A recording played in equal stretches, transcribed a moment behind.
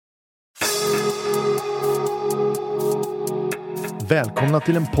välkomna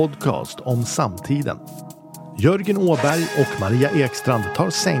till en podcast om samtiden. Jörgen Åberg och Maria Ekstrand tar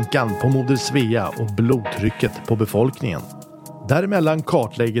sänkan på Moder Svea och blodtrycket på befolkningen. Däremellan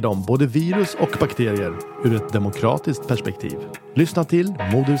kartlägger de både virus och bakterier ur ett demokratiskt perspektiv. Lyssna till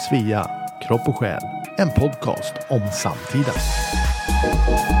Moder Svea, kropp och själ. En podcast om samtiden.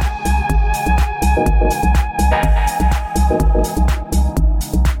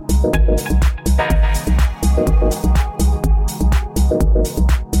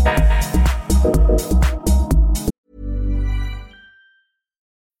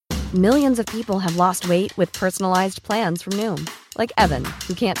 Millions of people have lost weight with personalized plans from Noom. Like Evan,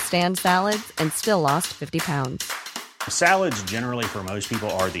 who can't stand salads and still lost 50 pounds. Salads generally for most people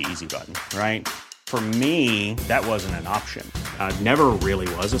are the easy button, right? For me, that wasn't an option. I never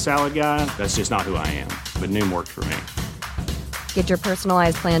really was a salad guy. That's just not who I am. But Noom worked for me. Get your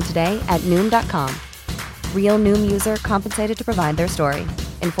personalized plan today at Noom.com. Real Noom user compensated to provide their story.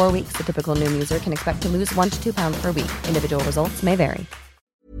 In 4 weeks, the typical Noom user can expect to lose 1 to 2 pounds per week. Individual results may vary.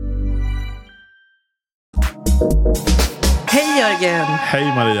 Hej Jörgen! Hej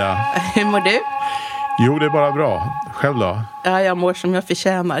Maria! Hur mår du? Jo, det är bara bra. Själv då? Ja, jag mår som jag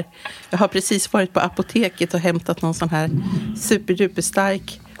förtjänar. Jag har precis varit på apoteket och hämtat någon sån här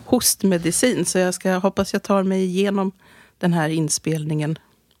superduperstark hostmedicin. Så hoppas jag tar mig igenom den här inspelningen.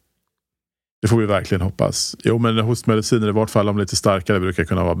 Det får vi verkligen hoppas. Jo, men hostmediciner i vart fall om lite starkare brukar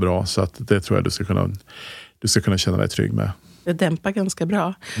kunna vara bra. Så att det tror jag du ska kunna känna dig trygg med. Det dämpar ganska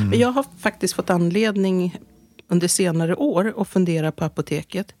bra. Men jag har faktiskt fått anledning under senare år att fundera på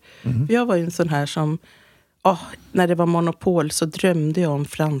apoteket. För jag var ju en sån här som, när det var monopol så drömde jag om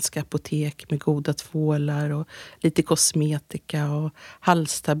franska apotek med goda tvålar och lite kosmetika och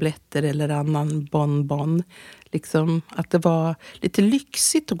halstabletter eller annan bonbon. Liksom att det var lite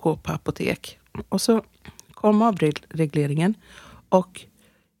lyxigt att gå på apotek. Och så kom avregleringen och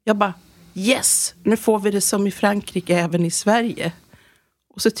jag bara, yes, nu får vi det som i Frankrike även i Sverige.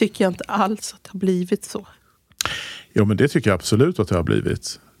 Och så tycker jag inte alls att det har blivit så. Jo, men det tycker jag absolut att det har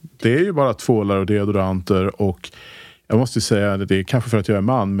blivit. Det är ju bara tvålar och deodoranter och jag måste säga, det är kanske för att jag är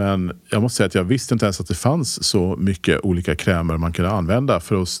man, men jag måste säga att jag visste inte ens att det fanns så mycket olika krämer man kunde använda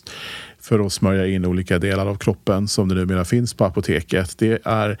för att smörja in olika delar av kroppen som det numera finns på apoteket. Det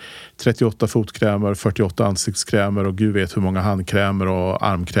är 38 fotkrämer, 48 ansiktskrämer och gud vet hur många handkrämer och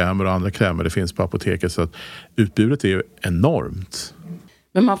armkrämer och andra krämer det finns på apoteket, så att utbudet är ju enormt.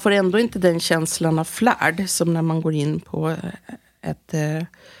 Men man får ändå inte den känslan av flärd som när man går in på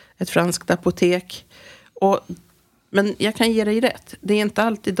ett franskt apotek. Men jag kan ge dig rätt. Det är inte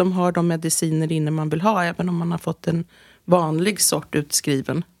alltid de har de mediciner inne man vill ha, även om man har fått en vanlig sort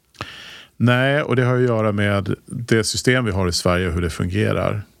utskriven. Nej, och det har att göra med det system vi har i Sverige och hur det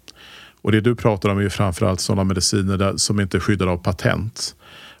fungerar. Och det du pratar om är ju framförallt sådana mediciner som inte är skyddade av patent.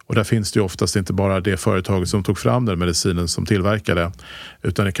 Och där finns det ju oftast inte bara det företaget som tog fram den medicinen som tillverkade,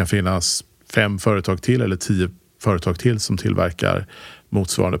 utan det kan finnas 5 företag till eller 10 företag till som tillverkar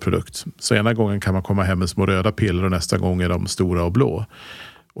motsvarande produkt. Så ena gången kan man komma hem med små röda piller och nästa gång är de stora och blå.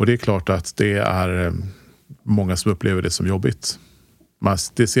 Och det är klart att det är många som upplever det som jobbigt.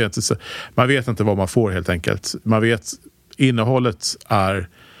 Man vet inte vad man får helt enkelt. Man vet innehållet är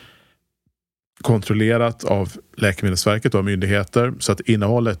kontrollerat av Läkemedelsverket och myndigheter, så att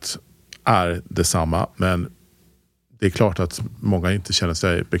innehållet är detsamma, men det är klart att många inte känner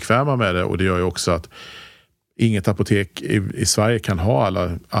sig bekväma med det, och det gör ju också att inget apotek i Sverige kan ha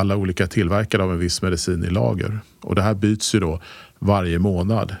alla olika tillverkare av en viss medicin i lager, och det här byts ju då varje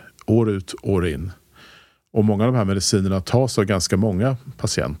månad, år ut, år in, och många av de här medicinerna tas av ganska många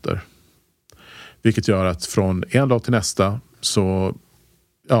patienter, vilket gör att från en dag till nästa så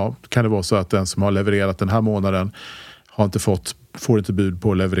kan det vara så att den som har levererat den här månaden får inte bud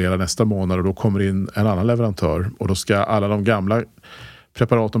på att leverera nästa månad, och då kommer in en annan leverantör och då ska alla de gamla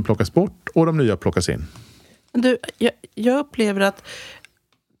preparaten plockas bort och de nya plockas in. Du, jag upplever att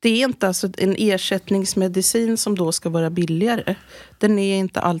det är inte alltså en ersättningsmedicin som då ska vara billigare. Den är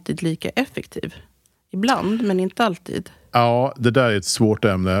inte alltid lika effektiv. Ibland, men inte alltid. Ja, det där är ett svårt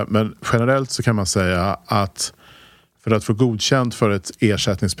ämne, men generellt så kan man säga att för att få godkänt för ett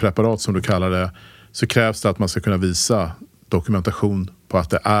ersättningspreparat som du kallar det, så krävs det att man ska kunna visa dokumentation på att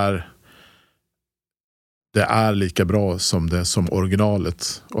det är lika bra som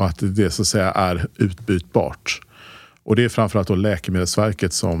originalet, och att det så att säga är utbytbart. Och det är framförallt då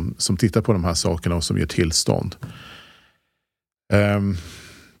Läkemedelsverket som tittar på de här sakerna och som ger tillstånd.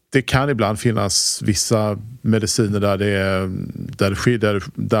 Det kan ibland finnas vissa mediciner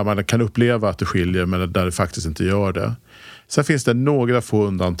där man kan uppleva att det skiljer, men där det faktiskt inte gör det. Sen finns det några få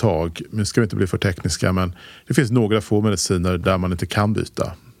undantag. Nu ska vi inte bli för tekniska, men det finns några få mediciner där man inte kan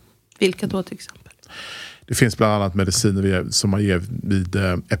byta. Vilka då till exempel? Det finns bland annat mediciner som man ger vid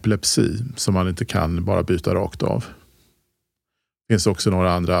epilepsi som man inte kan bara byta rakt av. Det finns också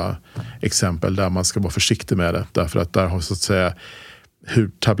några andra exempel där man ska vara försiktig med det. Därför att där har så att säga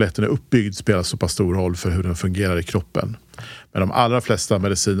hur tabletten är uppbyggd spelar så pass stor roll för hur den fungerar i kroppen. Men de allra flesta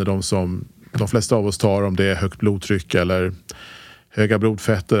mediciner, de flesta av oss tar, om det är högt blodtryck eller höga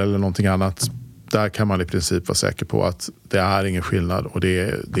blodfetter eller någonting annat, där kan man i princip vara säker på att det är ingen skillnad och det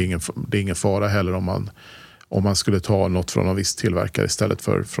är ingen fara heller om man skulle ta något från en viss tillverkare istället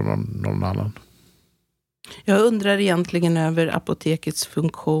för från någon annan. Jag undrar egentligen över apotekets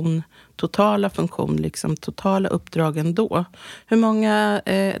totala funktion, liksom totala uppdragen då. Hur många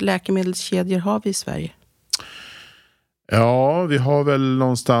läkemedelskedjor har vi i Sverige? Ja, vi har väl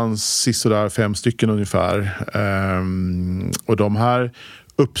någonstans sisådär 5 stycken ungefär. Och de här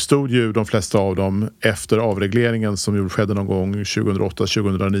uppstod ju, de flesta av dem, efter avregleringen som skedde någon gång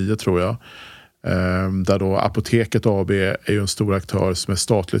 2008-2009 tror jag. Där då Apoteket AB är ju en stor aktör som är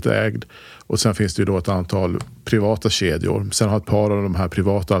statligt ägd. Och sen finns det ju då ett antal privata kedjor. Sen har ett par av de här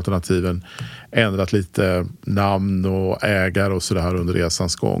privata alternativen ändrat lite namn och ägare och sådär under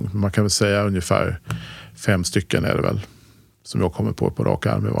resans gång. Man kan väl säga ungefär 5 stycken är det väl. Som jag kommer på rak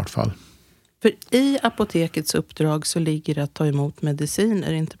arm i vart fall. För i apotekets uppdrag så ligger det att ta emot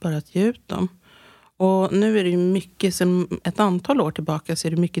mediciner, inte bara att ge ut dem. Och nu är det ju mycket, sedan ett antal år tillbaka så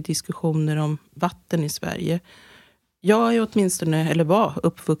är det mycket diskussioner om vatten i Sverige. Jag är åtminstone, eller var,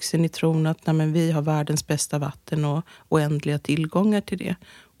 uppvuxen i tron att vi har världens bästa vatten och oändliga tillgångar till det.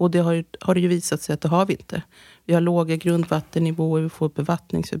 Och det har det ju visat sig att det har vi inte. Vi har låga grundvattennivåer, vi får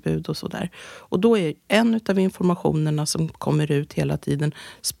bevattningsförbud och sådär. Och då är en av informationerna som kommer ut hela tiden: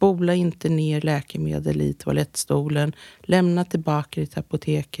 spola inte ner läkemedel i toalettstolen, lämna tillbaka det till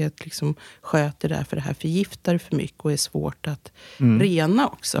apoteket, liksom sköter det här, för det här förgiftar för mycket och är svårt att rena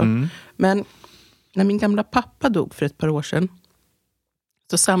också. Men när min gamla pappa dog för ett par år sedan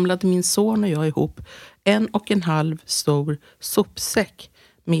så samlade min son och jag ihop 1,5 stor sopsäck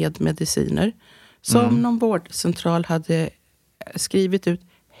med mediciner som någon vårdcentral hade skrivit ut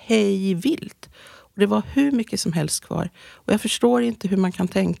hej vilt. Och det var hur mycket som helst kvar. Och jag förstår inte hur man kan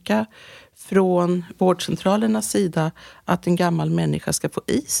tänka från vårdcentralernas sida att en gammal människa ska få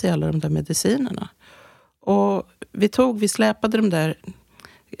i sig alla de där medicinerna. Och vi släpade de där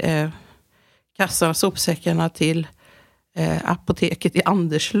kassarna, sopsäckarna till apoteket i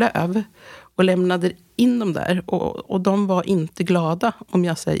Anderslöv och lämnade in dem där. Och de var inte glada, om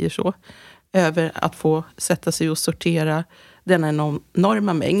jag säger så, över att få sätta sig och sortera denna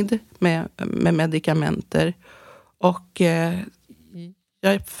enorma mängd med medikamenter. Och jag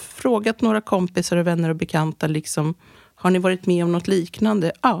har frågat några kompisar och vänner och bekanta liksom, har ni varit med om något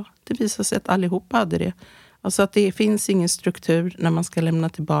liknande? Ja, det visar sig att allihopa hade det. Alltså att det finns ingen struktur när man ska lämna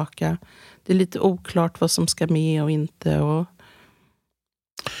tillbaka. Det är lite oklart vad som ska med och inte.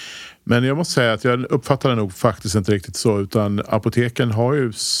 Men jag måste säga att jag uppfattar det nog faktiskt inte riktigt så, utan apoteken har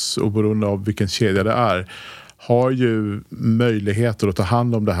ju, oberoende av vilken kedja det är, har ju möjligheter att ta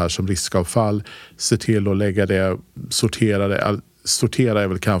hand om det här som riskavfall, se till att lägga det, sortera är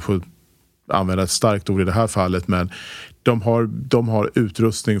väl kanske använda ett starkt ord i det här fallet, men de har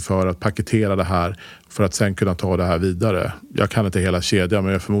utrustning för att paketera det här för att sen kunna ta det här vidare. Jag kan inte hela kedjan,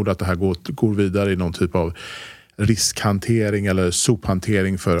 men jag förmodar att det här går vidare i någon typ av riskhantering eller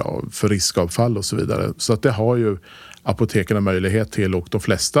sophantering för riskavfall och så vidare. Så att det har ju apoteken möjlighet till, och de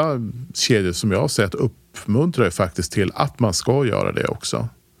flesta kedjor som jag har sett uppmuntrar faktiskt till att man ska göra det också.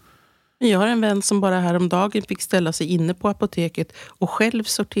 Jag har en vän som bara häromdagen fick ställa sig inne på apoteket och själv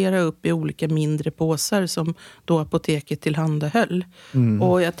sortera upp i olika mindre påsar som då apoteket tillhandahöll.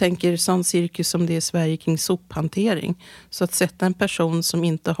 Och jag tänker sån cirkus som det är i Sverige kring sophantering. Så att sätta en person som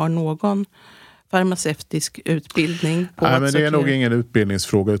inte har någon farmaceutisk utbildning på Nej, men det är nog ingen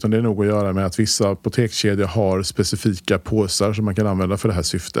utbildningsfråga, utan det är nog att göra med att vissa apotekskedjor har specifika påsar som man kan använda för det här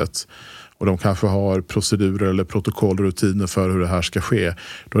syftet. Och de kanske har procedurer eller protokollrutiner för hur det här ska ske.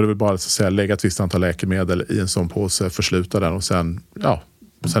 Då är det väl bara att säga, lägga ett visst antal läkemedel i en sån påse, försluta den och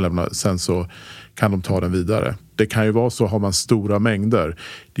sen så kan de ta den vidare. Det kan ju vara så, har man stora mängder.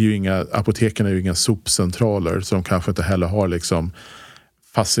 Det är ju apoteken är ju inga sopcentraler, så de kanske inte heller har liksom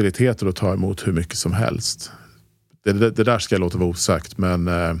faciliteter att ta emot hur mycket som helst. Det där ska jag låta vara osagt, men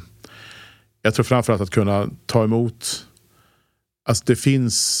jag tror framförallt att kunna ta emot. Alltså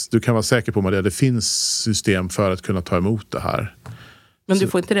du kan vara säker på att det finns system för att kunna ta emot det här. Men du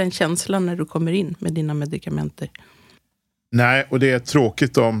får inte den känslan när du kommer in med dina medikamenter? Nej, och det är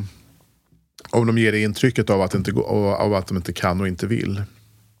tråkigt om Om de ger det intrycket av att, av att de inte kan och inte vill.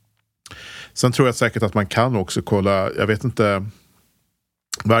 Sen tror jag säkert att man kan också kolla, jag vet inte,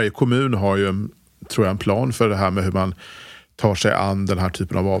 varje kommun har ju tror jag en plan för det här med hur man tar sig an den här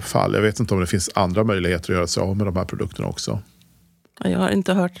typen av avfall. Jag vet inte om det finns andra möjligheter att göra sig av med de här produkterna också. Jag har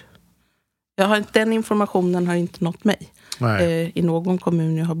inte hört. Den informationen har inte nått mig. I någon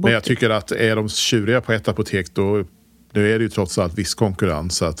kommun jag har bott i. Men jag tycker att är de tjuriga på ett apotek då är det ju trots allt viss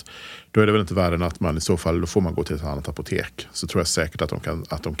konkurrens, så att då är det väl inte värre än att man i så fall, då får man gå till ett annat apotek. Så tror jag säkert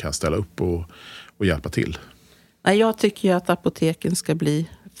att de kan ställa upp och hjälpa till. Nej, jag tycker ju att apoteken ska bli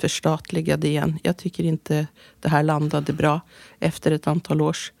förstatligade igen. Jag tycker inte det här landade bra efter ett antal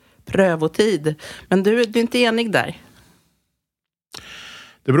års prövotid. Men du är inte enig där?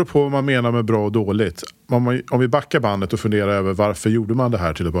 Det beror på vad man menar med bra och dåligt. Om vi backar bandet och funderar över varför gjorde man det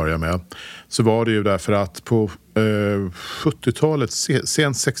här till att börja med, så var det ju därför att på 70-talet,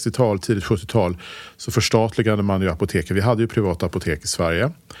 sent 60-tal, tidigt 70-tal, så förstatligade man ju apoteken. Vi hade ju privata apotek i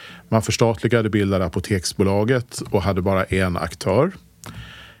Sverige. Man förstatligade, bildade Apoteksbolaget och hade bara en aktör.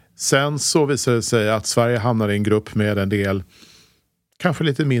 Sen så visade det sig att Sverige hamnade i en grupp med en del kanske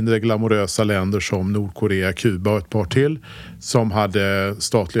lite mindre glamorösa länder som Nordkorea, Kuba och ett par till som hade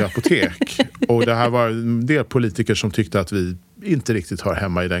statliga apotek. Och det här var en del politiker som tyckte att vi inte riktigt hör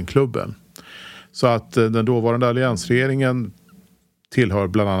hemma i den klubben. Så att den dåvarande alliansregeringen tillhör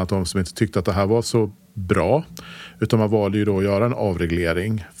bland annat de som inte tyckte att det här var så bra. Utan man valde ju då att göra en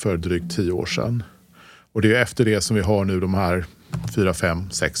avreglering för drygt 10 år sedan. Och det är efter det som vi har nu de här 4,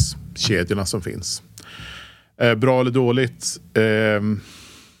 5, 6 kedjorna som finns. Bra eller dåligt?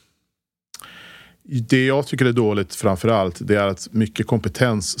 Det jag tycker är dåligt framförallt, det är att mycket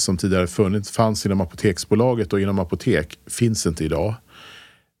kompetens som tidigare fanns inom Apoteksbolaget och inom apotek finns inte idag.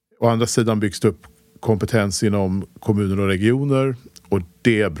 Å andra sidan byggs det upp kompetens inom kommuner och regioner och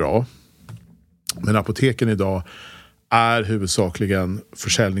det är bra. Men apoteken idag är huvudsakligen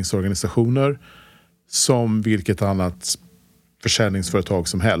försäljningsorganisationer som vilket annat försäljningsföretag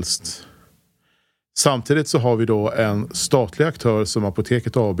som helst. Samtidigt så har vi då en statlig aktör som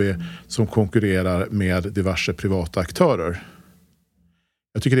Apoteket AB som konkurrerar med diverse privata aktörer.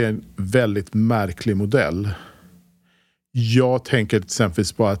 Jag tycker det är en väldigt märklig modell. Jag tänker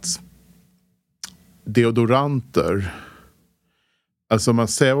exempelvis på att deodoranter, alltså man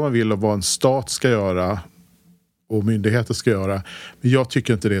säger vad man vill och vad en stat ska göra och myndigheter ska göra, men jag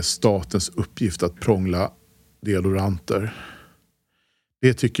tycker inte det är statens uppgift att prångla deodoranter.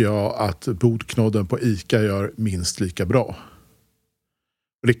 Det tycker jag att bodknodden på ICA gör minst lika bra.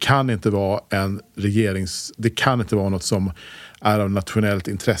 Och det kan inte vara det kan inte vara något som är av nationellt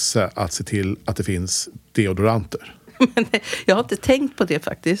intresse att se till att det finns deodoranter. Men jag har inte tänkt på det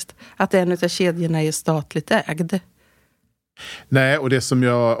faktiskt, att en av kedjorna är statligt ägd. Nej, och det som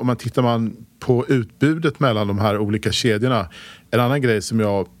om man tittar på utbudet mellan de här olika kedjorna, en annan grej som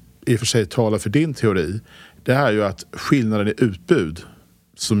jag i och för sig talar för din teori, det är ju att skillnaden i utbud,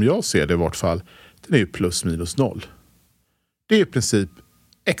 som jag ser det i vart fall, den är ju plus minus noll. Det är i princip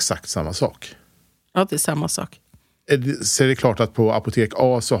exakt samma sak. Ja, det är samma sak. Så är det klart att på apotek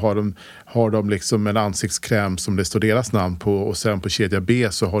A så har de liksom en ansiktskräm som det står deras namn på, och sen på kedja B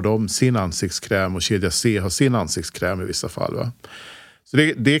så har de sin ansiktskräm och kedja C har sin ansiktskräm i vissa fall. Va? Så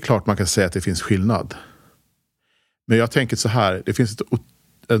det är klart man kan säga att det finns skillnad. Men jag tänker så här, det finns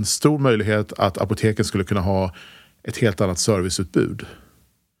en stor möjlighet att apoteken skulle kunna ha ett helt annat serviceutbud.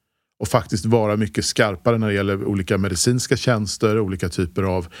 Och faktiskt vara mycket skarpare när det gäller olika medicinska tjänster, olika typer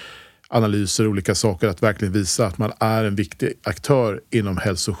av analyser, olika saker, att verkligen visa att man är en viktig aktör inom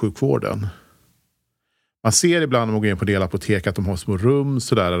hälso- och sjukvården. Man ser ibland om man går in på delapotek att de har små rum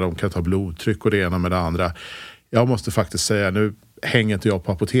där de kan ta blodtryck och det ena med det andra. Jag måste faktiskt säga, nu hänger inte jag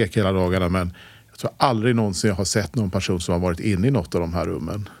på apotek hela dagarna, men jag tror aldrig någonsin jag har sett någon person som har varit inne i något av de här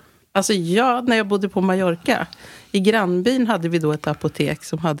rummen. Alltså när jag bodde på Mallorca, i grannbyn hade vi då ett apotek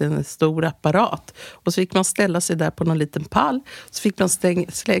som hade en stor apparat. Och så fick man ställa sig där på någon liten pall. Så fick man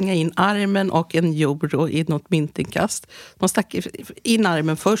slänga in armen och en euro i något myntinkast. Man stack in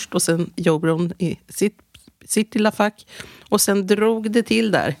armen först och sen euron i sitt lilla fack. Och sen drog det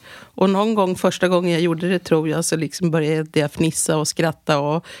till där. Och någon gång, första gången jag gjorde det tror jag, så liksom började jag fnissa och skratta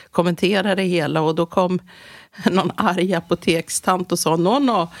och kommentera det hela. Och då kom någon arg apotekstant och sa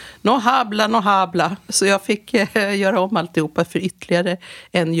no habla. Så jag fick göra om alltihopa för ytterligare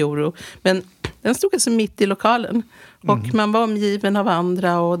 1 euro. Men den stod alltså mitt i lokalen. Och man var omgiven av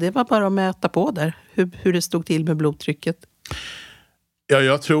andra och det var bara att mäta på där hur det stod till med blodtrycket. Ja,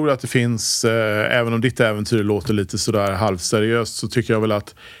 jag tror att det finns, även om ditt äventyr låter lite sådär halvseriöst, så tycker jag väl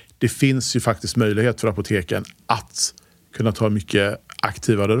att det finns ju faktiskt möjlighet för apoteken att kunna ta en mycket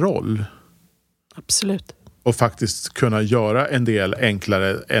aktivare roll. Absolut. Och faktiskt kunna göra en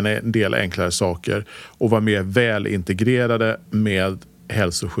del enklare saker och vara mer väl integrerade med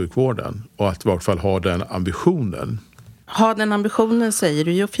hälso- och sjukvården. Och att i vart fall ha den ambitionen. Ha den ambitionen, säger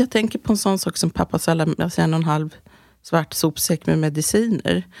du. För jag tänker på en sån sak som pappas alla 1,5 svart sopsäck med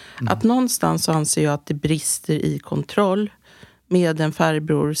mediciner. Att någonstans så anser jag att det brister i kontroll med en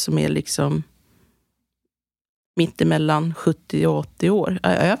farbror som är liksom mittemellan 70 och 80 år.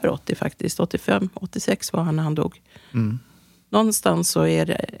 Över 80 faktiskt. 85, 86 var han när han dog. Någonstans så är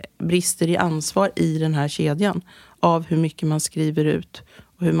det brister i ansvar i den här kedjan av hur mycket man skriver ut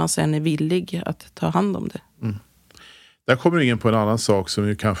och hur man sen är villig att ta hand om det. Där kommer in på en annan sak som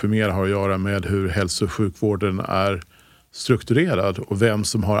ju kanske mer har att göra med hur hälso- och sjukvården är strukturerad och vem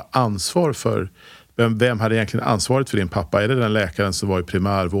som har ansvar för vem hade egentligen ansvaret för din pappa? Är det den läkaren som var i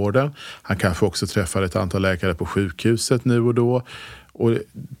primärvården? Han kanske också träffade ett antal läkare på sjukhuset nu och då. Och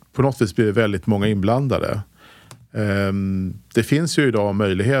på något vis blir det väldigt många inblandade. Det finns ju idag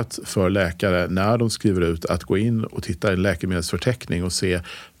möjlighet för läkare när de skriver ut att gå in och titta i en läkemedelsförteckning och se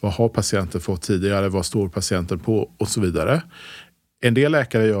vad har patienten fått tidigare, vad står patienten på och så vidare. En del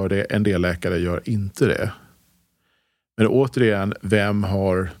läkare gör det, en del läkare gör inte det. Men återigen, vem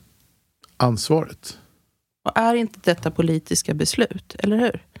har ansvaret? Och är inte detta politiska beslut, eller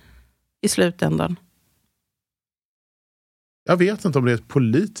hur? I slutändan. Jag vet inte om det är ett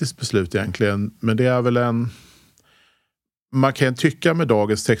politiskt beslut egentligen, men det är väl man kan tycka med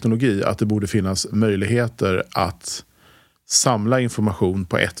dagens teknologi att det borde finnas möjligheter att samla information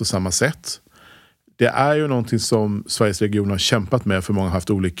på ett och samma sätt. Det är ju någonting som Sveriges region har kämpat med, för många har haft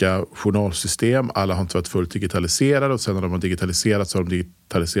olika journalsystem. Alla har inte varit fullt digitaliserade och sen när de har digitaliserat så har de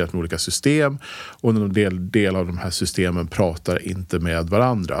digitaliserat med olika system. Och en del av de här systemen pratar inte med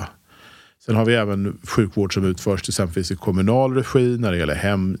varandra. Sen har vi även sjukvård som utförs till exempel i kommunal regi när det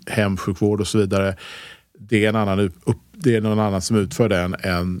gäller hemsjukvård och så vidare. Det är någon annan som utför den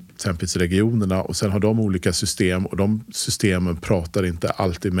än exempelvis regionerna, och sen har de olika system och de systemen pratar inte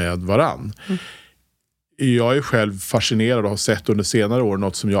alltid med varann. Jag är själv fascinerad och har sett under senare år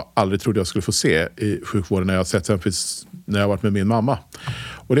något som jag aldrig trodde jag skulle få se i sjukvården när jag har sett exempelvis när jag har varit med min mamma.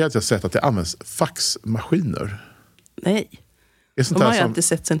 Och det är att jag har sett att det används faxmaskiner. Nej. De har jag inte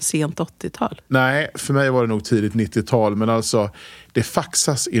sett sedan sent 80-tal. Nej, för mig var det nog tidigt 90-tal. Men alltså, det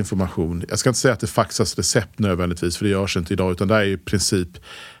faxas information. Jag ska inte säga att det faxas recept nödvändigtvis, för det görs inte idag. Utan det är i princip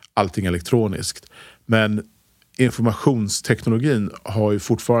allting elektroniskt. Men informationsteknologin har ju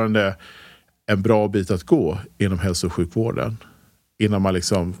fortfarande en bra bit att gå inom hälso- och sjukvården. Innan man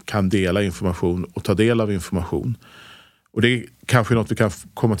liksom kan dela information och ta del av information. Och det är kanske något vi kan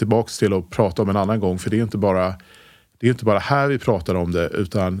komma tillbaka till och prata om en annan gång. För det är inte bara här vi pratar om det,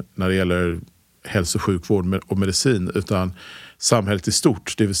 utan när det gäller hälso- och sjukvård och medicin, utan samhället i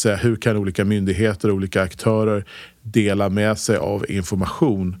stort. Det vill säga, hur kan olika myndigheter och olika aktörer dela med sig av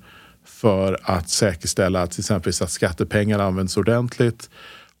information för att säkerställa att till exempel att skattepengar används ordentligt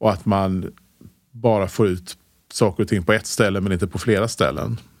och att man bara får ut saker och ting på ett ställe men inte på flera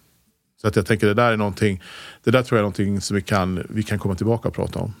ställen. Så att jag tänker det där tror jag är någonting som vi kan komma tillbaka och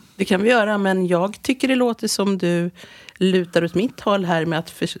prata om. Det kan vi göra, men jag tycker det låter som du lutar åt mitt håll här med att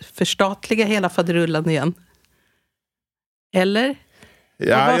förstatliga hela faderullan igen. Eller?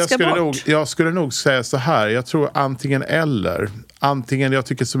 Ja, jag skulle nog säga så här. Jag tror antingen eller. Antingen, jag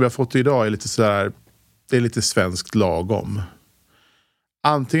tycker som jag har fått idag är lite så här, det är lite svenskt lagom.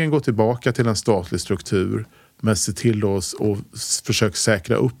 Antingen gå tillbaka till en statlig struktur, men se till oss och försök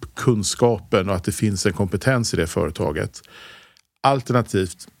säkra upp kunskapen och att det finns en kompetens i det företaget.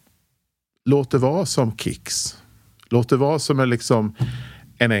 Alternativt, låt det vara som Kicks. Låt det vara som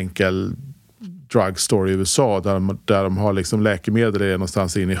en enkel drugstore i USA där de har liksom läkemedel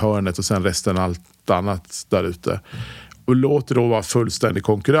någonstans in i hörnet och sen resten allt annat där ute. Och låt det då vara fullständig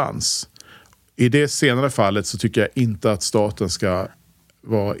konkurrens. I det senare fallet så tycker jag inte att staten ska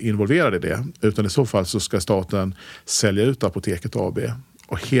vara involverad i det, utan i så fall så ska staten sälja ut Apoteket AB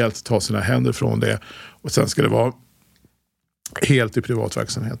och helt ta sina händer från det, och sen ska det vara helt i privat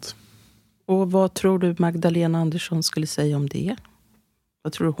verksamhet. Och vad tror du Magdalena Andersson skulle säga om det?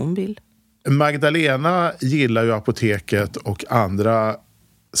 Vad tror du hon vill? Magdalena gillar ju Apoteket och andra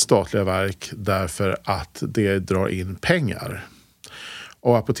statliga verk därför att det drar in pengar.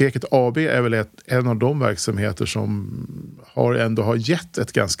 Och Apoteket AB är väl en av de verksamheter som ändå har gett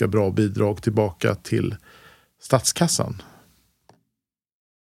ett ganska bra bidrag tillbaka till statskassan.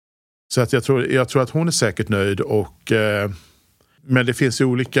 Så att jag tror att hon är säkert nöjd. Men det finns ju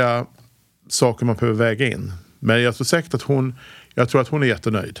olika saker man behöver väga in. Men jag tror säkert att hon är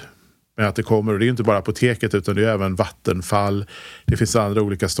jättenöjd med att det kommer, och det är inte bara apoteket utan det är även Vattenfall, det finns andra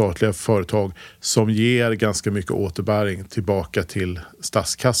olika statliga företag som ger ganska mycket återbäring tillbaka till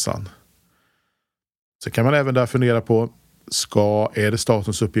statskassan. Så kan man även där fundera på, är det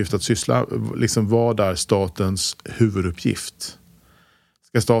statens uppgift att syssla, liksom vad är statens huvuduppgift?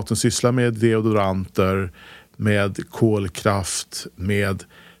 Ska staten syssla med deodoranter, med kolkraft, med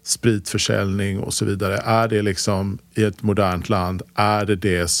spritförsäljning och så vidare? Är det liksom i ett modernt land, är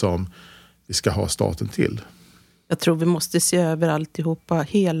det som vi ska ha staten till? Jag tror vi måste se över alltihopa,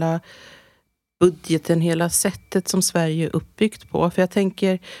 hela budgeten, hela sättet som Sverige är uppbyggt på. För jag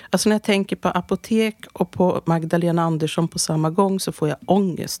tänker, alltså när jag tänker på apotek och på Magdalena Andersson på samma gång så får jag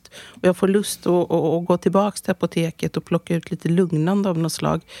ångest. Och jag får lust att gå tillbaka till apoteket och plocka ut lite lugnande av något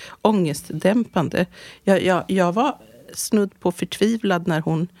slag. Ångestdämpande. Jag var snudd på förtvivlad när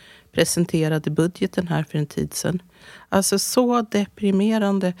hon presenterade budgeten här för en tid sedan. Alltså så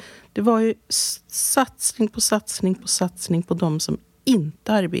deprimerande. Det var ju satsning på satsning på satsning på de som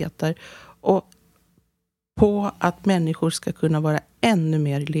inte arbetar och på att människor ska kunna vara ännu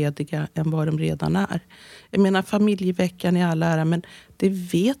mer lediga än vad de redan är. Jag menar, familjeveckan i all ära, men det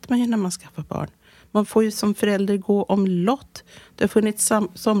vet man ju när man skaffar barn. Man får ju som förälder gå om lott. Det har funnits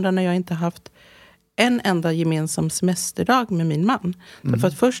somrar när jag inte haft en enda gemensam semesterdag med min man. Därför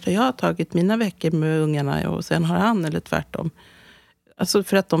att först har jag tagit mina veckor med ungarna och sen har han, eller tvärtom. Alltså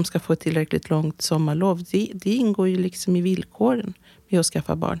för att de ska få ett tillräckligt långt sommarlov. Det ingår ju liksom i villkoren med att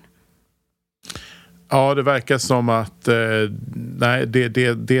skaffa barn. Ja, det verkar som att nej,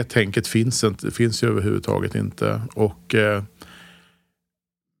 det tänket finns ju överhuvudtaget inte. Och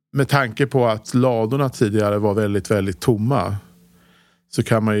med tanke på att ladorna tidigare var väldigt, väldigt tomma, så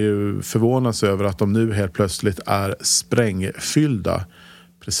kan man ju förvånas över att de nu helt plötsligt är sprängfyllda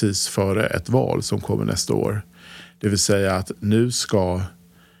precis före ett val som kommer nästa år. Det vill säga att nu ska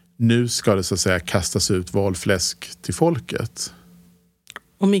det så att säga kastas ut valfläsk till folket.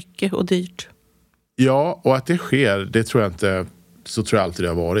 Och mycket och dyrt. Ja, och att det sker, det tror jag inte, så tror jag alltid det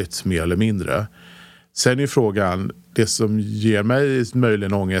har varit, mer eller mindre. Sen är frågan, det som ger mig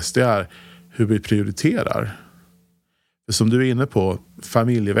möjligen ångest, det är hur vi prioriterar. Som du är inne på,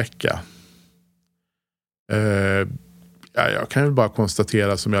 familjevecka. Jag kan ju bara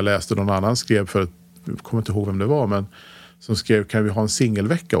konstatera, som jag läste någon annan skrev, för jag kommer inte ihåg vem det var, men som skrev, kan vi ha en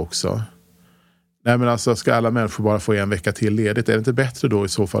singelvecka också? Nej, men alltså, ska alla människor bara få en vecka till ledigt? Är det inte bättre då i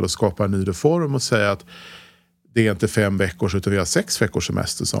så fall att skapa en ny reform och säga att det är inte 5 veckor utan vi har 6 veckors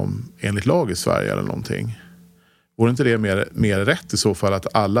semester som enligt lag i Sverige eller någonting? Vore inte det mer rätt i så fall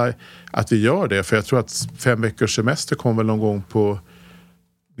att vi gör det? För jag tror att 5 veckors semester kom väl någon gång på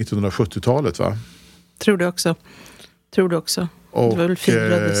 1970-talet, va? Tror det också. Och, det var väl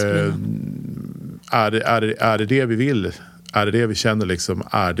firades. Är det vi vill? Är det vi känner liksom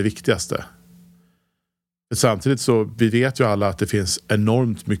är det viktigaste? Samtidigt så vi vet ju alla att det finns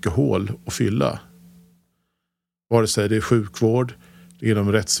enormt mycket hål att fylla. Vare sig det är sjukvård, det är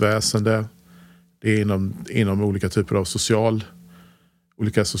inom rättsväsende, det är inom olika typer av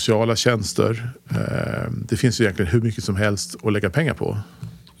olika sociala tjänster. Det finns ju egentligen hur mycket som helst att lägga pengar på.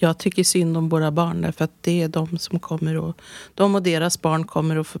 Jag tycker synd om våra barn därför att det är de som de och deras barn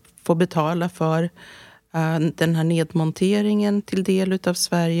kommer att få betala för den här nedmonteringen till del utav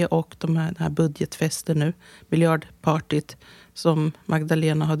Sverige och den här budgetfesten nu, miljardpartyt som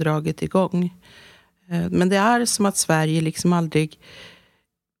Magdalena har dragit igång. Men det är som att Sverige liksom aldrig,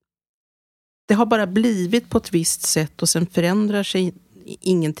 det har bara blivit på ett visst sätt och sen förändrar sig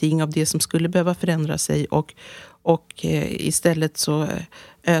ingenting av det som skulle behöva förändra sig och istället så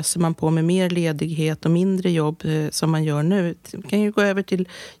öser man på med mer ledighet och mindre jobb som man gör nu. Man kan ju gå över till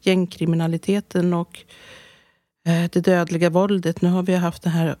gängkriminaliteten och det dödliga våldet. Nu har vi haft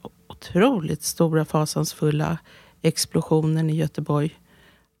den här otroligt stora fasansfulla explosionen i Göteborg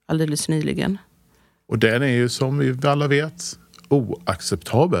alldeles nyligen. Och den är ju som vi alla vet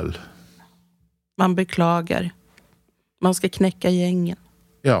oacceptabel. Man beklagar. Man ska knäcka gängen.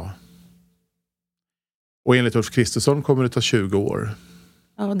 Ja. Och enligt Ulf Kristersson kommer det ta 20 år.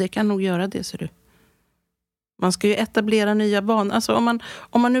 Ja, det kan nog göra det, ser du. Man ska ju etablera nya vanor. Alltså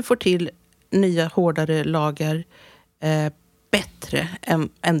om man nu får till nya hårdare lagar bättre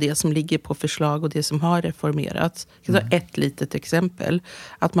än det som ligger på förslag och det som har reformerats. Jag kan ta ett litet exempel.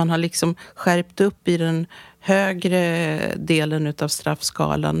 Att man har liksom skärpt upp i den högre delen utav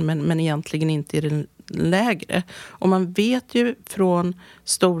straffskalan men egentligen inte i den lägre. Och man vet ju från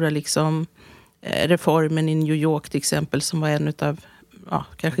stora liksom reformen i New York till exempel som var en utav,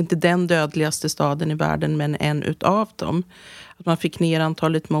 kanske inte den dödligaste staden i världen men en utav dem. Att man fick ner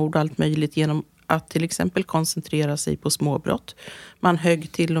antalet mord och allt möjligt genom att till exempel koncentrera sig på småbrott. Man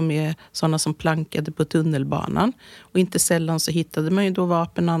högg till och med sådana som plankade på tunnelbanan. Och inte sällan så hittade man ju då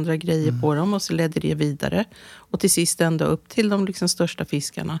vapen och andra grejer på dem och så ledde det vidare. Och till sist ända upp till de liksom största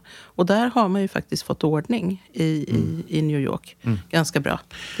fiskarna. Och där har man ju faktiskt fått ordning i New York. Ganska bra.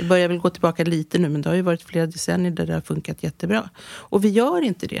 Det börjar väl gå tillbaka lite nu, men det har ju varit flera decennier där det har funkat jättebra. Och vi gör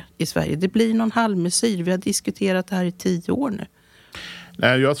inte det i Sverige. Det blir någon halvmesyr. Vi har diskuterat det här i 10 år nu.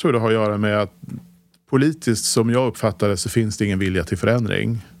 Nej, jag tror det har att göra med att politiskt, som jag uppfattar det, så finns det ingen vilja till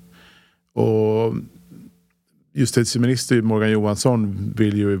förändring. Och justitieminister Morgan Johansson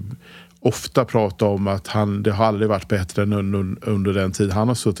vill ju ofta prata om att det har aldrig varit bättre än under den tid han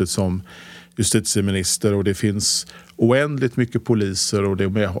har suttit som justitieminister, och det finns oändligt mycket poliser och det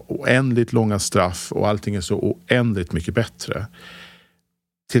är oändligt långa straff och allting är så oändligt mycket bättre.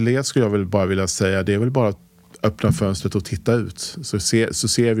 Till det skulle jag väl bara vilja säga, det är väl bara att öppna fönstret och titta ut, så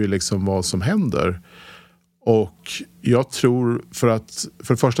ser vi liksom vad som händer. Och jag tror, för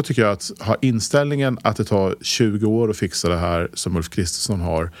det första tycker jag att ha inställningen att det tar 20 år att fixa det här som Ulf Kristersson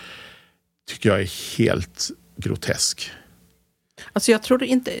har, tycker jag är helt grotesk. Alltså jag tror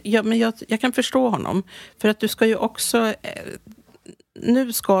inte, men jag kan förstå honom. För att du ska ju också,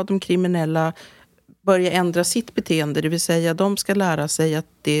 nu ska de kriminella börja ändra sitt beteende. Det vill säga de ska lära sig att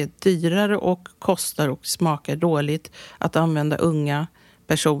det är dyrare och kostar och smakar dåligt att använda unga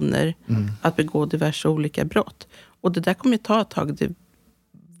personer att begå diverse olika brott. Och det där kommer ju ta ett tag.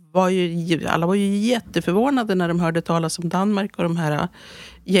 Alla var ju jätteförvånade när de hörde talas om Danmark och de här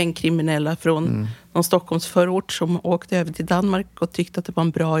gängkriminella från någon Stockholmsförort som åkte över till Danmark och tyckte att det var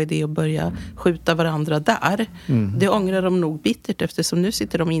en bra idé att börja skjuta varandra där. Det ångrar de nog bittert, eftersom nu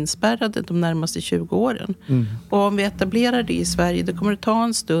sitter de inspärrade de närmaste 20 åren. Och om vi etablerar det i Sverige, då kommer det ta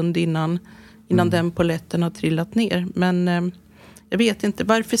en stund innan den poletten har trillat ner. Men jag vet inte,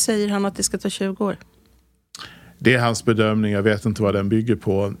 varför säger han att det ska ta 20 år? Det är hans bedömning, jag vet inte vad den bygger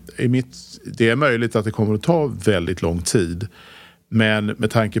på. Det är möjligt att det kommer att ta väldigt lång tid. Men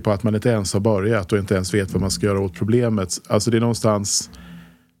med tanke på att man inte ens har börjat och inte ens vet vad man ska göra åt problemet. Alltså det är någonstans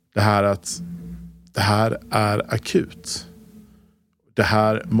det här att det här är akut. Det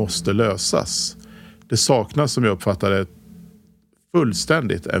här måste lösas. Det saknas, som jag uppfattar det,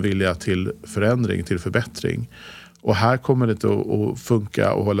 fullständigt en vilja till förändring, till förbättring. Och här kommer det inte att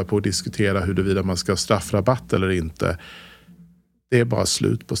funka och hålla på att diskutera huruvida man ska ha straffrabatt eller inte. Det är bara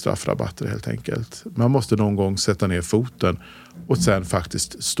slut på straffrabatter helt enkelt. Man måste någon gång sätta ner foten och sen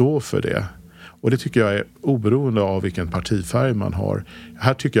faktiskt stå för det. Och det tycker jag är oberoende av vilken partifärg man har.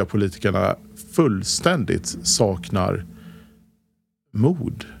 Här tycker jag politikerna fullständigt saknar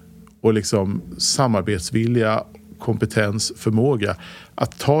mod och liksom samarbetsvilja, kompetens, förmåga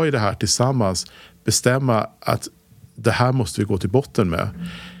att ta i det här tillsammans, bestämma att det här måste vi gå till botten med.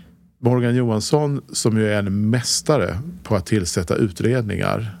 Morgan Johansson, som ju är en mästare på att tillsätta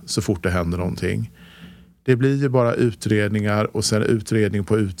utredningar så fort det händer någonting. Det blir ju bara utredningar och sen utredning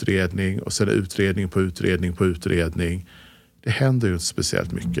på utredning och sen utredning på utredning på utredning. Det händer ju inte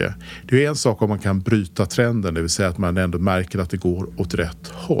speciellt mycket. Det är en sak om man kan bryta trenden, det vill säga att man ändå märker att det går åt rätt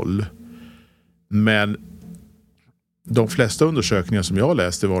håll. Men de flesta undersökningar som jag har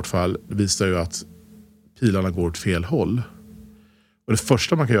läst i vart fall visar ju att pilarna går åt fel håll. Och det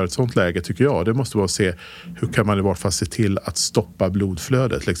första man kan göra i ett sånt läge, tycker jag, det måste vara att se hur kan man i vart fall se till att stoppa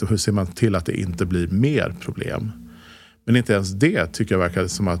blodflödet. Liksom, hur ser man till att det inte blir mer problem? Men inte ens det tycker jag verkar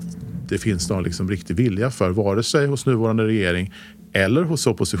som att det finns någon liksom riktig vilja för, vare sig hos nuvarande regering eller hos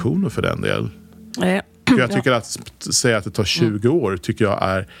oppositionen för den del. Jag tycker att säga att det tar 20 år tycker jag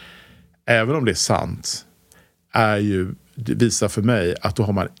är, även om det är sant, är ju, det visar för mig att då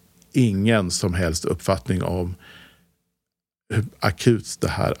har man ingen som helst uppfattning om hur akut det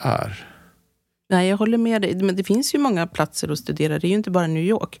här är. Nej, jag håller med dig. Men det finns ju många platser att studera. Det är ju inte bara New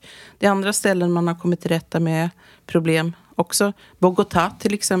York. Det är andra ställen man har kommit till rätta med problem också. Bogotá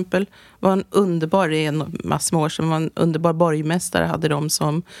till exempel var en underbar, det är en massa år sedan, var en underbar borgmästare, hade de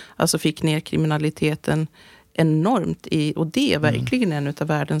som alltså fick ner kriminaliteten enormt och det är verkligen en av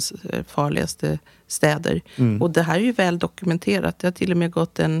världens farligaste städer. Och det här är ju väl dokumenterat. Det har till och med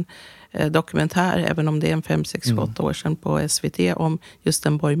gått en dokumentär, även om det är en 5, 6, 8 år sedan på SVT, om just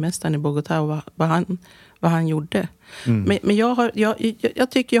den borgmästaren i Bogotá och vad han gjorde. Men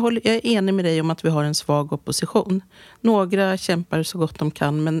jag tycker jag är enig med dig om att vi har en svag opposition. Några kämpar så gott de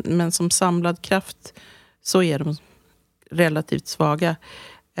kan, men som samlad kraft så är de relativt svaga.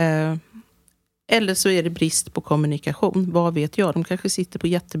 Eller så är det brist på kommunikation. Vad vet jag? De kanske sitter på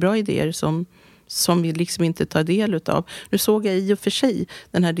jättebra idéer som vi liksom inte tar del utav. Nu såg jag i och för sig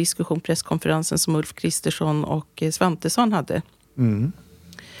den här presskonferensen som Ulf Kristersson och Svantesson hade.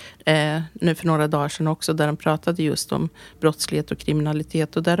 nu för några dagar sedan också, där de pratade just om brottslighet och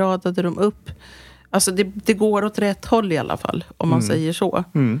kriminalitet, och där radade de upp, alltså det går åt rätt håll i alla fall, om man säger så.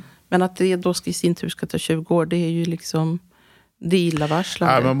 Men att det då i sin tur ska ta 20 år, det är ju liksom, det är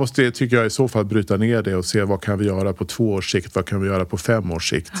illavarslande. Ja, man måste, tycker jag, i så fall bryta ner det och se vad kan vi göra på 2 års sikt, vad kan vi göra på 5 års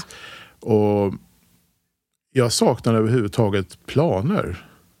sikt. Och jag saknar överhuvudtaget planer,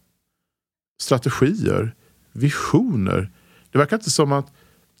 strategier, visioner. Det verkar inte som att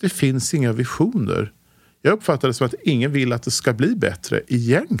det finns inga visioner. Jag uppfattar det som att ingen vill att det ska bli bättre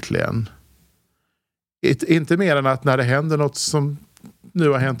egentligen. Inte mer än att när det händer något som nu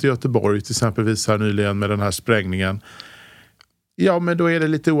har hänt i Göteborg, till exempel här nyligen med den här sprängningen. Ja, men då är det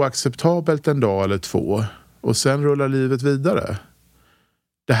lite oacceptabelt en dag eller 2. Och sen rullar livet vidare.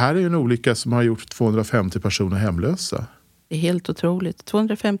 Det här är ju en olycka som har gjort 250 personer hemlösa. Det är helt otroligt.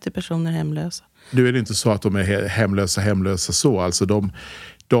 250 personer hemlösa. Nu är det inte så att de är hemlösa så. Alltså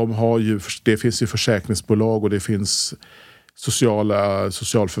de har ju, det finns ju försäkringsbolag och det finns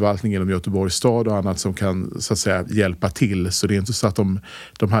socialförvaltning inom Göteborgs stad och annat som kan, så att säga, hjälpa till. Så det är inte så att de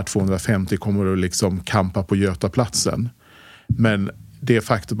här 250 kommer att liksom kampa på Götaplatsen. Men det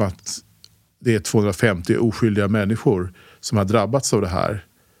faktum att det är 250 oskyldiga människor som har drabbats av det här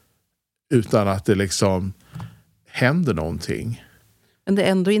utan att det liksom händer någonting. Men det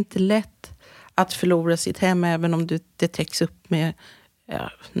är ändå inte lätt att förlora sitt hem, även om det täcks upp med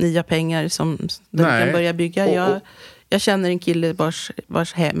nya pengar som de kan börja bygga. Jag känner en kille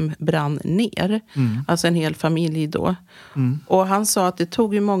vars hem brann ner. Alltså en hel familj då. Och han sa att det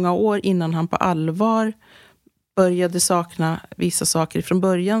tog ju många år innan han på allvar började sakna vissa saker. Från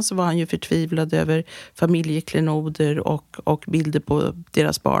början så var han ju förtvivlad över familjeklenoder och bilder på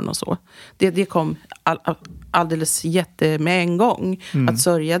deras barn och så. Det kom alldeles med en gång att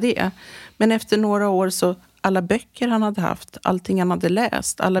sörja det. Men efter några år så, alla böcker han hade haft, allting han hade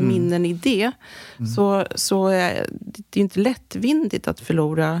läst, alla minnen i det, så är det inte lättvindigt att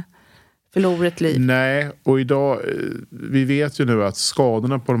förlora ett liv. Nej, och idag, vi vet ju nu att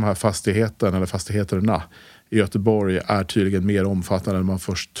skadorna på de här fastigheterna i Göteborg är tydligen mer omfattande än man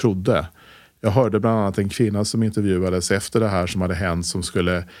först trodde. Jag hörde bland annat en kvinna som intervjuades efter det här som hade hänt, som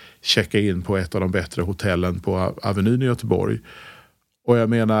skulle checka in på ett av de bättre hotellen på Avenyn i Göteborg. Och jag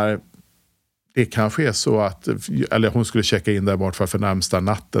menar, det kanske är så att, eller hon skulle checka in där bort för närmsta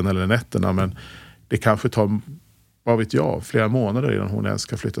natten eller nätterna, men det kanske tar, vad vet jag, flera månader innan hon ens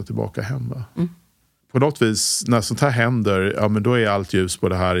ska flytta tillbaka hem. Va? På något vis, när sånt här händer, ja, men då är allt ljus på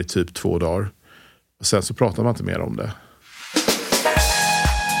det här i typ 2 dagar. Och sen så pratar man inte mer om det.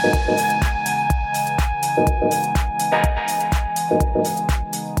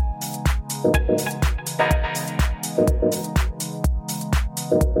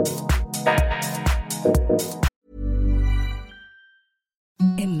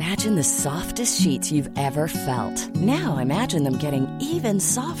 Imagine the softest sheets you've ever felt. Now imagine them getting even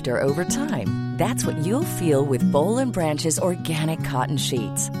softer over time. That's what you'll feel with Boll & Branch's organic cotton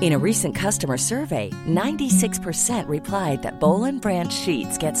sheets. In a recent customer survey, 96% replied that Boll & Branch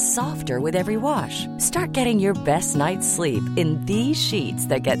sheets get softer with every wash. Start getting your best night's sleep in these sheets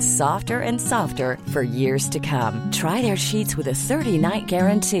that get softer and softer for years to come. Try their sheets with a 30-night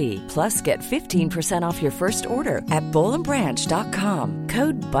guarantee. Plus, get 15% off your first order at bollandbranch.com.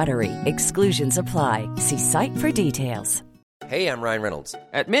 Code BUTTERY. Exclusions apply. See site for details. Hey, I'm Ryan Reynolds.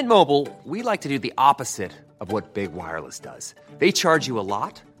 At Mint Mobile, we like to do the opposite of what Big Wireless does. They charge you a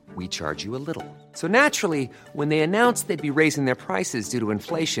lot, we charge you a little. So naturally, when they announced they'd be raising their prices due to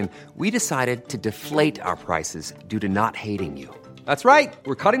inflation, we decided to deflate our prices due to not hating you. That's right.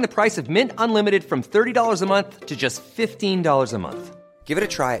 We're cutting the price of Mint Unlimited from $30 a month to just $15 a month. Give it a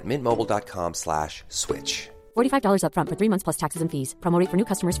try at mintmobile.com/switch. $45 up front for 3 months plus taxes and fees. Promo rate for new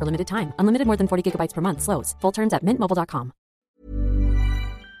customers for limited time. Unlimited more than 40 gigabytes per month. Slows full terms at mintmobile.com.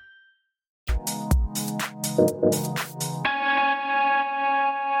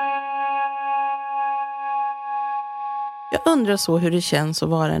 Jag undrar så hur det känns att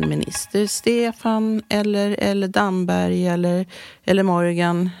vara en minister. Stefan eller Damberg eller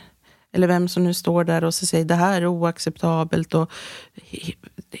Morgan eller vem som nu står där och så säger det här är oacceptabelt och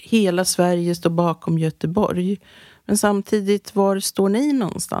hela Sverige står bakom Göteborg. Men samtidigt, var står ni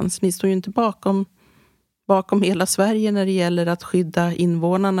någonstans? Ni står ju inte bakom hela Sverige när det gäller att skydda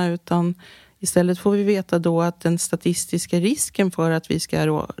invånarna, utan istället får vi veta då att den statistiska risken för att vi ska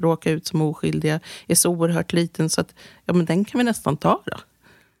råka ut som oskyldiga är så oerhört liten så att ja, men den kan vi nästan ta då.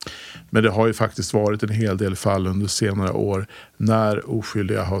 Men det har ju faktiskt varit en hel del fall under senare år när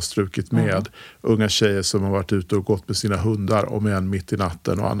oskyldiga har strukit med. Unga tjejer som har varit ute och gått med sina hundar och med en mitt i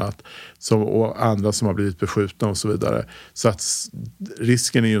natten och annat. Och andra som har blivit beskjutna och så vidare. Så att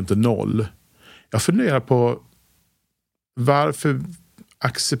risken är ju inte noll. Jag funderar på varför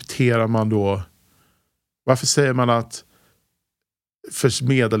accepterar man då, varför säger man att för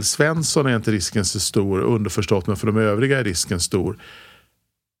Medelsvensson är inte risken så stor, underförstått, men för de övriga är risken stor.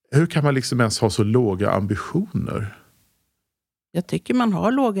 Hur kan man liksom ens ha så låga ambitioner? Jag tycker man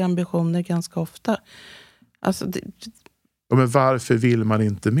har låga ambitioner ganska ofta. Alltså Men varför vill man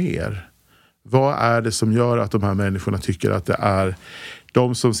inte mer? Vad är det som gör att de här människorna tycker att det är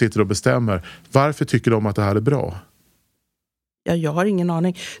de som sitter och bestämmer? Varför tycker de att det här är bra? Ja, jag har ingen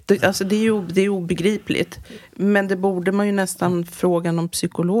aning. Det är obegripligt. Men det borde man ju nästan fråga någon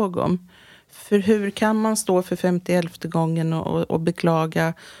psykolog om. För hur kan man stå för 51:e gången och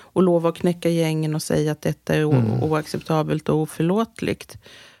beklaga och lova att knäcka gängen och säga att detta är oacceptabelt och oförlåtligt?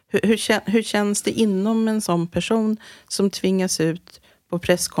 Hur känns det inom en sån person som tvingas ut på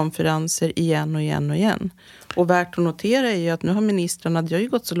presskonferenser igen och igen och igen? Och värt att notera är ju att nu har ministrarna, det har ju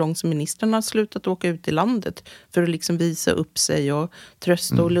gått så långt som ministrarna har slutat åka ut i landet för att liksom visa upp sig och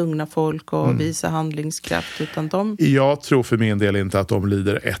trösta och lugna folk och visa handlingskraft. Utan Jag tror för min del inte att de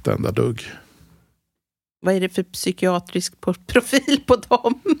lider ett enda dugg. Vad är det för psykiatrisk profil på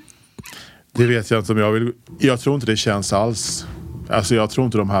dem? Det vet jag inte om jag vill. Jag tror inte det känns alls. Alltså jag tror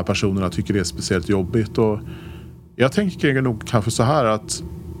inte de här personerna tycker det är speciellt jobbigt. Och jag tänker nog kanske så här att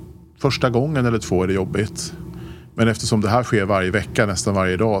första gången eller 2 är det jobbigt. Men eftersom det här sker varje vecka, nästan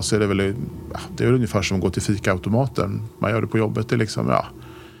varje dag, så är det väl ungefär som att gå till fikaautomaten. Man gör det på jobbet. Det är liksom,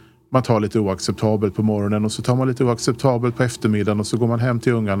 man tar lite oacceptabelt på morgonen och så tar man lite oacceptabelt på eftermiddagen och så går man hem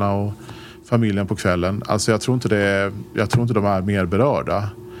till ungarna och familjen på kvällen. Alltså jag tror inte de är mer berörda.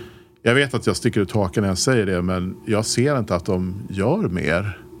 Jag vet att jag sticker ut hakan när jag säger det, men jag ser inte att de gör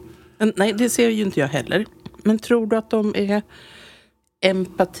mer. Nej, det ser ju inte jag heller. Men tror du att de är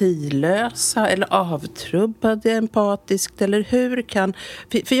empatilösa eller avtrubbade empatiskt, eller hur kan...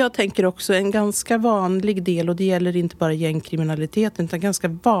 För jag tänker också en ganska vanlig del, och det gäller inte bara gängkriminaliteten utan ganska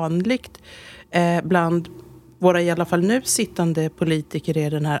vanligt bland våra i alla fall nu sittande politiker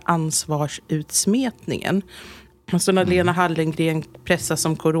är den här ansvarsutsmetningen. Alltså när Lena Hallengren pressas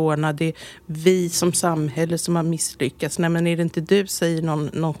om corona, det är vi som samhälle som har misslyckats. Nej, men är det inte du, säger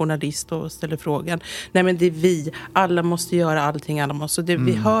någon journalist och ställer frågan. Nej, men det är vi. Alla måste göra allting. Alla måste.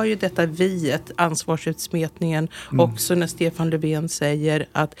 Vi hör ju detta viet, ansvarsutsmetningen. Också när Stefan Löfven säger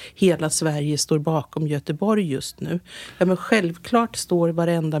att hela Sverige står bakom Göteborg just nu. Ja, men självklart står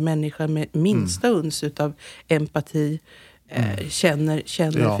varenda människa med minsta uns utav empati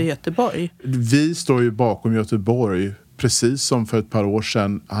känner för Göteborg. Vi står ju bakom Göteborg, precis som för ett par år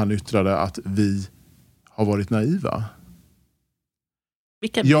sedan han yttrade att vi har varit naiva.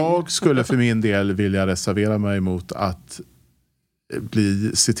 Jag skulle för min del vilja reservera mig mot att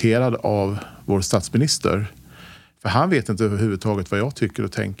bli citerad av vår statsminister. För han vet inte överhuvudtaget vad jag tycker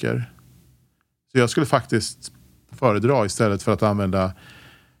och tänker. Så jag skulle faktiskt föredra, istället för att använda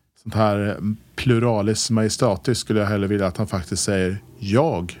sånt här pluralis majestatis, skulle jag hellre vilja att han faktiskt säger: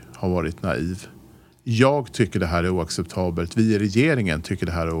 jag har varit naiv. Jag tycker det här är oacceptabelt. Vi i regeringen tycker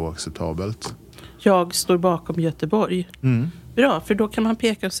det här är oacceptabelt. Jag står bakom Göteborg. Bra, för då kan man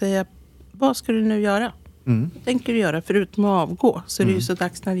peka och säga: vad ska du nu göra? Vad tänker du göra förutom att avgå? Så är det ju så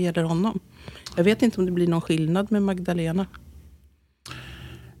dags när det gäller honom. Jag vet inte om det blir någon skillnad med Magdalena.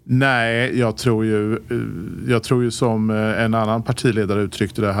 Nej, jag tror ju som en annan partiledare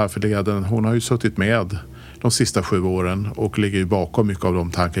uttryckte det här förleden. Hon har ju suttit med de sista 7 åren och ligger ju bakom mycket av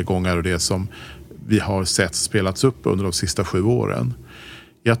de tankegångar och det som vi har sett spelats upp under de sista 7 åren.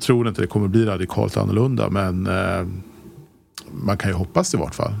 Jag tror inte det kommer bli radikalt annorlunda, men man kan ju hoppas i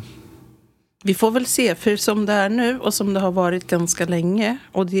vart fall. Vi får väl se, för som det är nu och som det har varit ganska länge,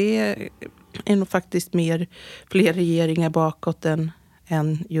 och det är nog faktiskt fler regeringar bakåt än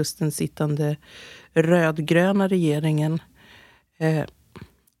just den sittande rödgröna regeringen.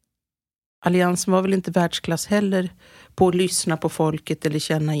 Alliansen var väl inte världsklass heller på att lyssna på folket eller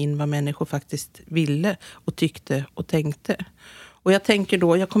känna in vad människor faktiskt ville och tyckte och tänkte. Och jag tänker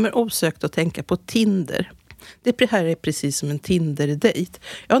då, jag kommer osökt att tänka på Tinder. Det här är precis som en Tinder-date.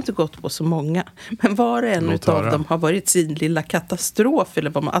 Jag har inte gått på så många, men var och en av dem har varit sin lilla katastrof. Eller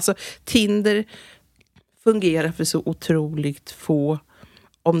vad alltså, Tinder fungerar för så otroligt få,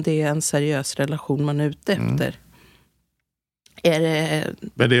 om det är en seriös relation man är ute efter.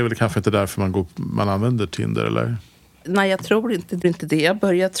 Men det är väl kanske inte därför man använder Tinder, eller? Nej, jag tror inte det. Jag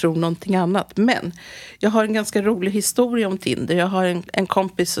börjar tro någonting annat. Men jag har en ganska rolig historia om Tinder. Jag har en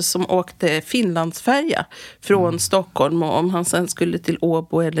kompis som åkte Finlandsfärja från Stockholm. Och om han sen skulle till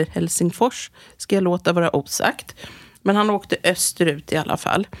Åbo eller Helsingfors ska jag låta vara osagt. Men han åkte österut i alla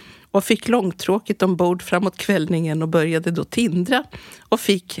fall. Och fick långtråkigt ombord framåt kvällningen och började då tindra. Och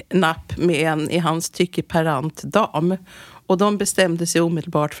fick napp med en i hans tycke parant dam. Och de bestämde sig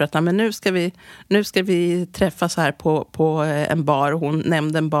omedelbart för att men nu ska vi träffas här på en bar. Hon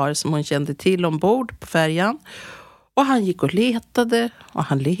nämnde en bar som hon kände till ombord på färjan. Och han gick och letade. Och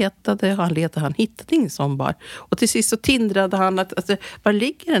han letade. Han hittade ingen sån bar. Och till sist så tindrade han att var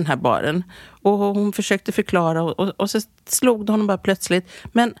ligger den här baren? Och hon försökte förklara. Och så slog det honom bara plötsligt.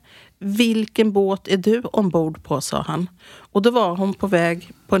 Men vilken båt är du ombord på, sa han. Och då var hon på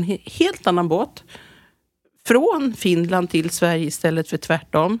väg på en helt annan båt. Från Finland till Sverige istället för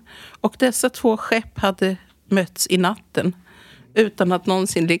tvärtom. Och dessa två skepp hade mötts i natten. Utan att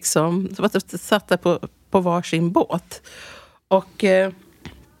någonsin liksom satta på varsin båt. Och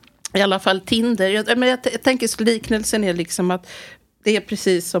i alla fall Tinder. Jag tänker liknelsen är liksom att det är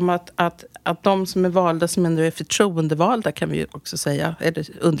precis som att de som är valda som ändå är förtroendevalda kan vi ju också säga. Eller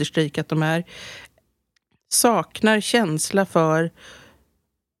understryka att de är. Saknar känsla för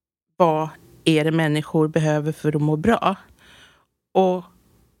vad är det människor behöver för att må bra. Och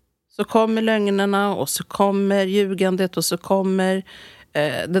så kommer lögnerna och så kommer ljugandet och så kommer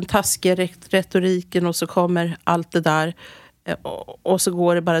den taskiga retoriken och så kommer allt det där. Och så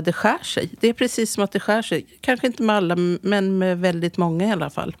går det bara, det skär sig. Det är precis som att det skär sig. Kanske inte med alla, men med väldigt många i alla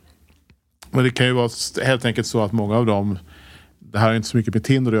fall. Men det kan ju vara helt enkelt så att många av dem, det här är inte så mycket med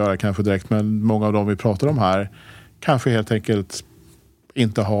Tinder att göra kanske direkt, men många av dem vi pratar om här kanske helt enkelt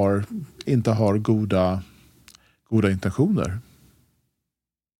inte har goda intentioner.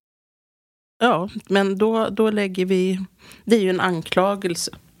 Ja, men då lägger vi, det är ju en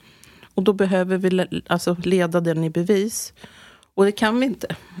anklagelse. Och då behöver vi alltså leda den i bevis. Och det kan vi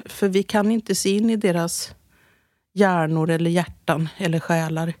inte. För vi kan inte se in i deras hjärnor eller hjärtan eller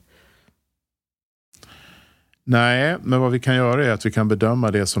själar. Nej, men vad vi kan göra är att vi kan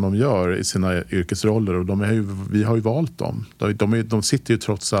bedöma det som de gör i sina yrkesroller. Och vi har ju valt dem. De sitter ju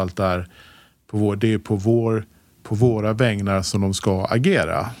trots allt där det är på våra vägnar som de ska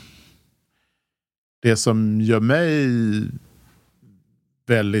agera. Det som gör mig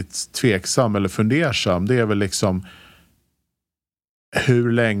väldigt tveksam eller fundersam, det är väl liksom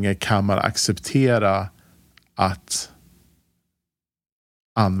hur länge kan man acceptera att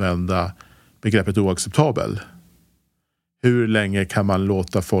använda begreppet oacceptabel? Hur länge kan man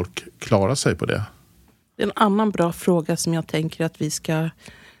låta folk klara sig på det? Det är en annan bra fråga som jag tänker att vi ska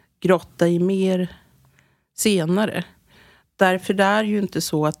grotta i mer senare. Därför det är ju inte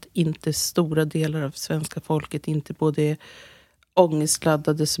så att inte stora delar av svenska folket inte både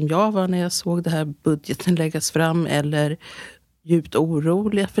ångestladdade som jag var när jag såg det här budgeten läggas fram, eller djupt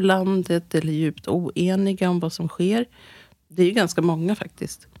oroliga för landet eller djupt oeniga om vad som sker. Det är ju ganska många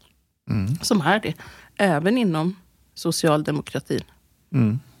faktiskt som är det. Även inom socialdemokratin.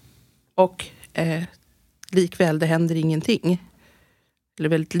 Och likväl det händer ingenting. Eller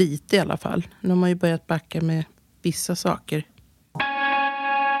väldigt lite i alla fall. Nu har man ju börjat backa med vissa saker.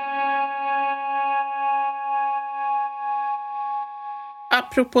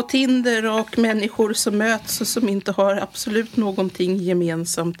 Apropå Tinder och människor som möts och som inte har absolut någonting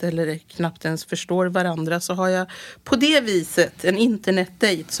gemensamt eller knappt ens förstår varandra, så har jag på det viset, en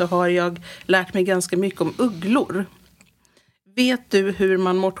internetdate, så har jag lärt mig ganska mycket om ugglor. Vet du hur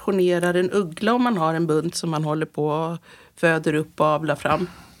man motionerar en uggla om man har en bunt som man håller på och föder upp och avlar fram?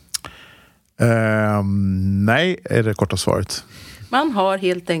 Nej, är det korta svaret. Man har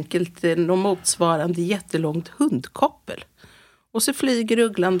helt enkelt något motsvarande jättelångt hundkoppel. Och så flyger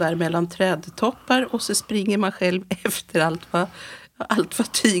ugglan där mellan trädtoppar och så springer man själv efter allt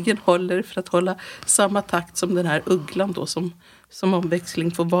vad tygen håller för att hålla samma takt som den här ugglan då, som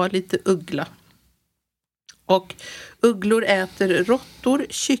omväxling får vara lite uggla. Och ugglor äter råttor,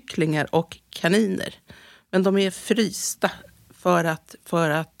 kycklingar och kaniner. Men de är frysta för att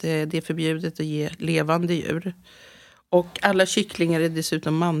det är förbjudet att ge levande djur. Och alla kycklingar är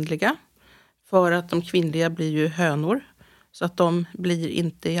dessutom manliga. För att de kvinnliga blir ju hönor. Så att de blir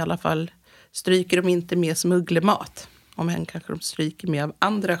inte, i alla fall stryker de inte med som ugglemat. Om än kanske de stryker med av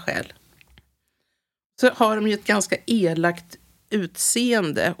andra skäl. Så har de ju ett ganska elakt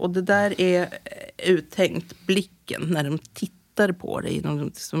utseende. Och det där är uttänkt blicken när de tittar på dig.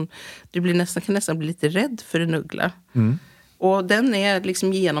 Du kan nästan bli lite rädd för en uggla. Och den är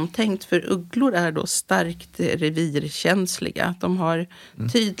liksom genomtänkt, för ugglor är då starkt revirkänsliga. De har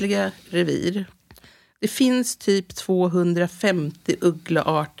tydliga revir. Det finns typ 250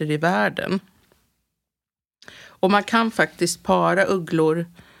 ugglearter i världen. Och man kan faktiskt para ugglor,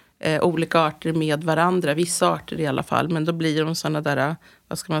 olika arter med varandra. Vissa arter i alla fall. Men då blir de sådana där,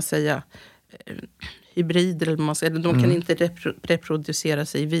 vad ska man säga, hybrider. Eller de kan inte reproducera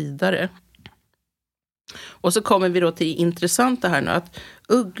sig vidare. Och så kommer vi då till det intressanta här nu. Att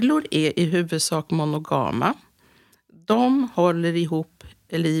ugglor är i huvudsak monogama. De håller ihop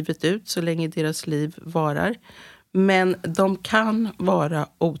livet ut så länge deras liv varar. Men de kan vara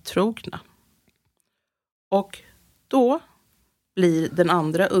otrogna. Och då blir den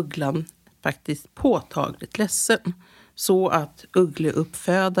andra ugglan faktiskt påtagligt ledsen. Så att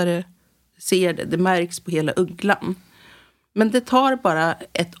uggleuppfödare ser det. Det märks på hela ugglan. Men det tar bara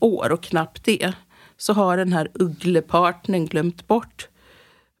ett år och knappt det. Så har den här ugglepartnern glömt bort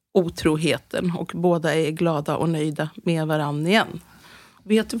otroheten. Och båda är glada och nöjda med varann igen.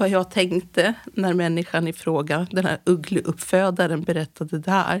 Vet du vad jag tänkte när människan i fråga, den här uggleuppfödaren, berättade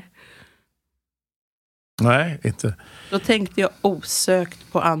det här? Nej, inte. Då tänkte jag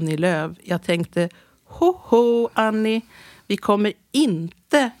osökt på Annie Lööf. Jag tänkte, ho Annie, vi kommer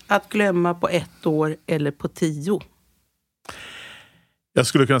inte att glömma på 1 år eller på 10. Jag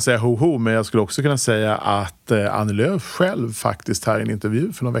skulle kunna säga ho, men jag skulle också kunna säga att Annie Lööf själv faktiskt här i en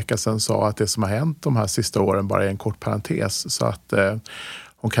intervju för någon vecka sedan sa att det som har hänt de här sista åren bara är en kort parentes. Så att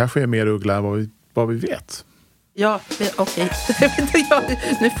hon kanske är mer uggla än vad vi vet. Ja, okej.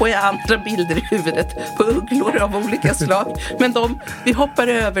 Nu får jag andra bilder i huvudet på ugglor av olika slag. Men vi hoppar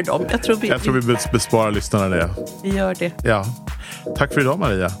över dem. Jag tror vi besparar lyssnarna det. Vi gör det. Ja. Tack för idag,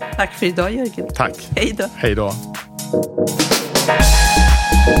 Maria. Tack för idag, Jörgen. Tack. Hej då. Hej då.